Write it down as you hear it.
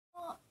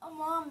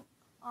Mom,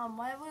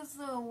 why was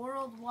the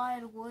World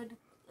Wide Web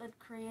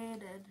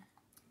created?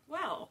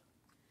 Well,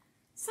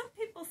 some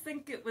people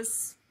think it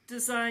was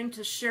designed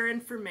to share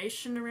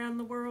information around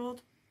the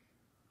world,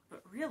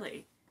 but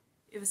really,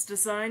 it was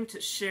designed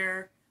to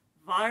share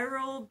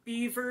viral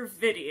Beaver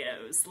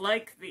videos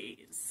like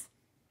these.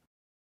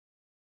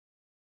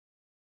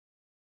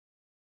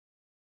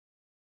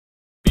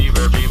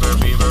 Beaver, beaver,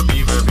 beaver,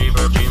 beaver,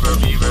 beaver, beaver,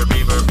 beaver,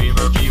 beaver,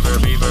 beaver, beaver,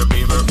 beaver,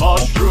 beaver,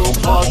 mushroom,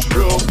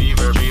 mushroom,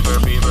 beaver, beaver,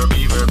 beaver,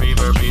 beaver,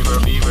 beaver, beaver, beaver,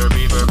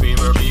 beaver,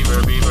 beaver,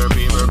 beaver, beaver,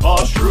 beaver,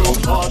 mushroom,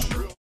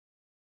 mushroom.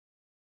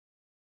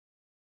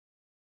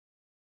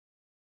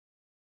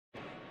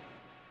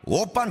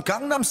 Oppan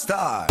Gangnam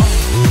Style.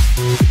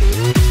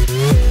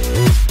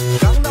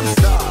 Gangnam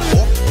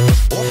Style.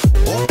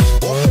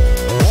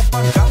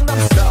 Oppan Gangnam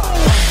Style.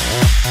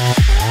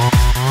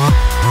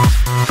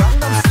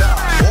 Gangnam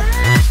Style.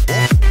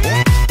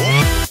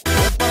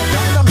 Oppan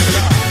Gangnam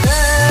Style.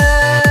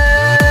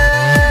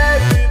 Hey,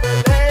 Beaver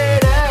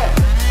lady.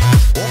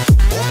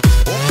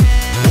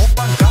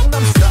 Oppan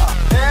Gangnam Style.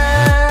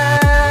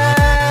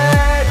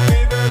 Hey,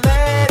 Beaver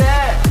lady.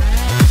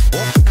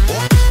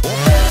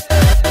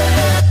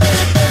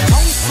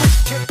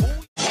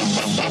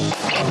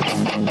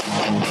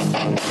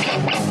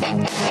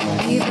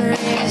 Beaver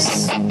is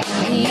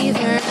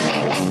Beaver,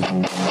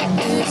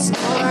 boots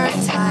nor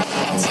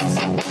tight.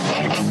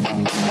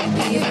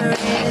 Beaver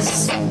is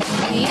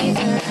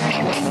Beaver,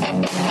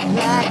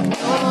 black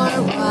nor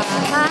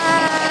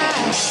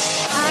white.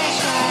 I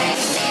tried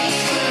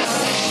Beaver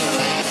on the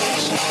shore,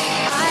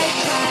 I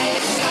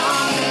tried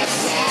on the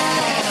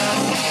down,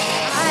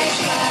 I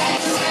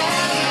tried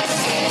around the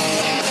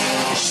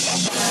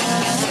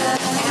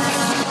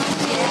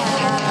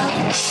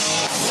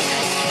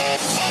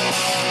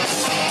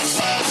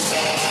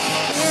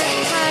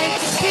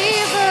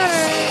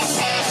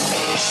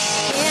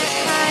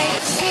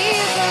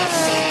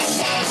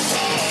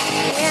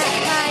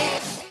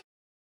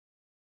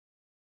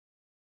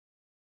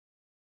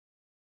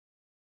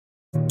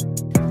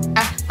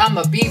I'm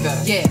a beaver,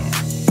 yeah.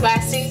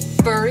 Classy,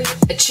 furry,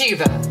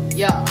 achiever,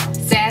 yeah.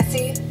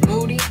 Sassy,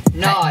 moody,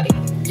 naughty,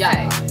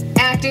 yeah.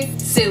 Acting,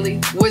 silly,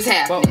 what's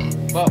happening?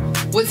 Whoa.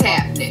 What's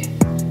happening?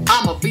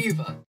 I'm a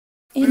beaver.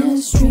 In a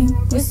stream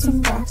with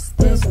some rocks,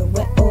 there's a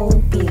wet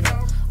old beaver.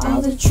 All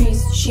the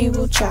trees she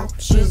will chop,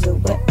 she's a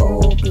wet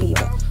old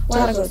beaver.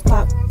 Water goes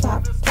pop,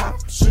 pop,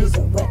 pop, she's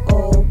a wet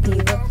old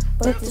beaver.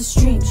 But the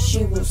stream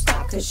she will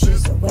stop, cause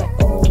she's a wet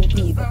old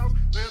beaver.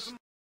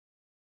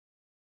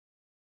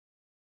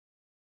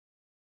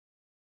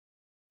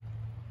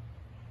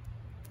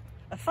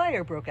 A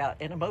fire broke out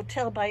in a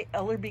motel by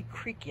Ellerby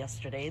Creek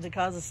yesterday. The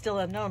cause is still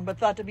unknown, but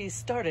thought to be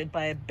started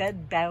by a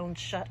bed-bound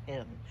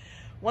shut-in.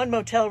 One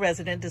motel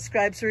resident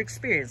describes her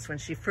experience when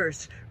she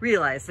first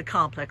realized the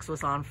complex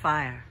was on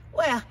fire.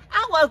 Well,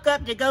 I woke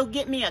up to go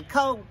get me a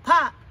cold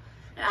pop,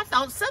 and I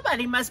thought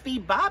somebody must be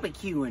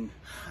barbecuing.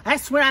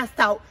 That's when I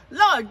thought,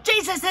 Lord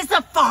Jesus, it's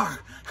a fire.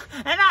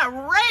 And I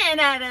ran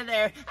out of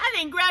there. I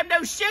didn't grab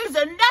no shoes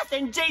or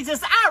nothing,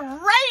 Jesus. I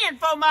ran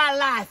for my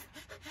life.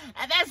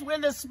 And that's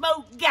when the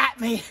smoke got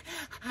me.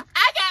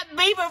 I got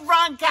beaver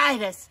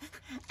bronchitis.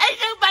 Ain't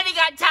nobody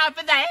got time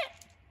for that.